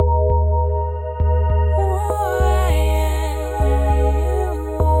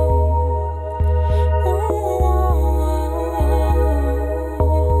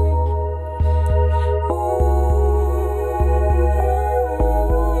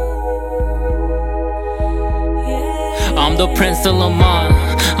I'm the Prince of Lamont.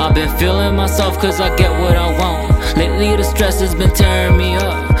 I've been feeling myself cause I get what I want. Lately the stress has been tearing me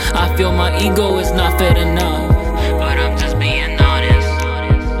up. I feel my ego is not fit enough. But I'm just being honest.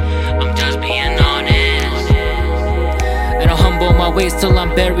 I'm just being honest. And I'll humble my ways till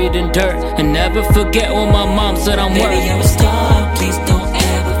I'm buried in dirt. And never forget what my mom said I'm worth. Baby, I'm a star, please don't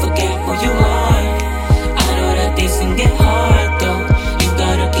ever forget who you are. I know that things can get hard though. You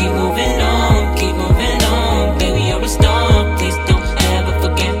gotta keep moving on, keep moving on. Baby, you're a star, please don't ever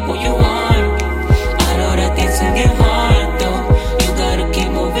forget who you are. I know that things can get hard though. You gotta keep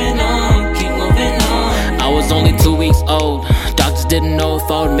moving on, keep moving on. I was only 2 weeks old. Doctors didn't know if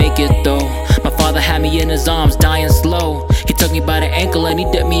I would make it though. My father had me in his arms, dying slow. He took me by the ankle and he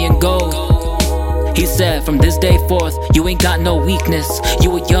dipped me in gold. He said, from this day forth, you ain't got no weakness.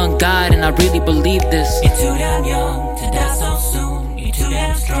 You a young God and I really believe this. You're too damn young to die so soon. You're too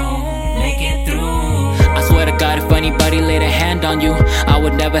damn strong, make it through. I swear to God, if anybody laid a hand on you, I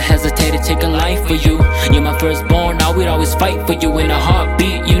would never hesitate to take a life for you. You're my firstborn, I would always fight for you. In a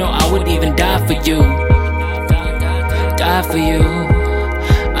heartbeat, you know I would even die for you. Die for you.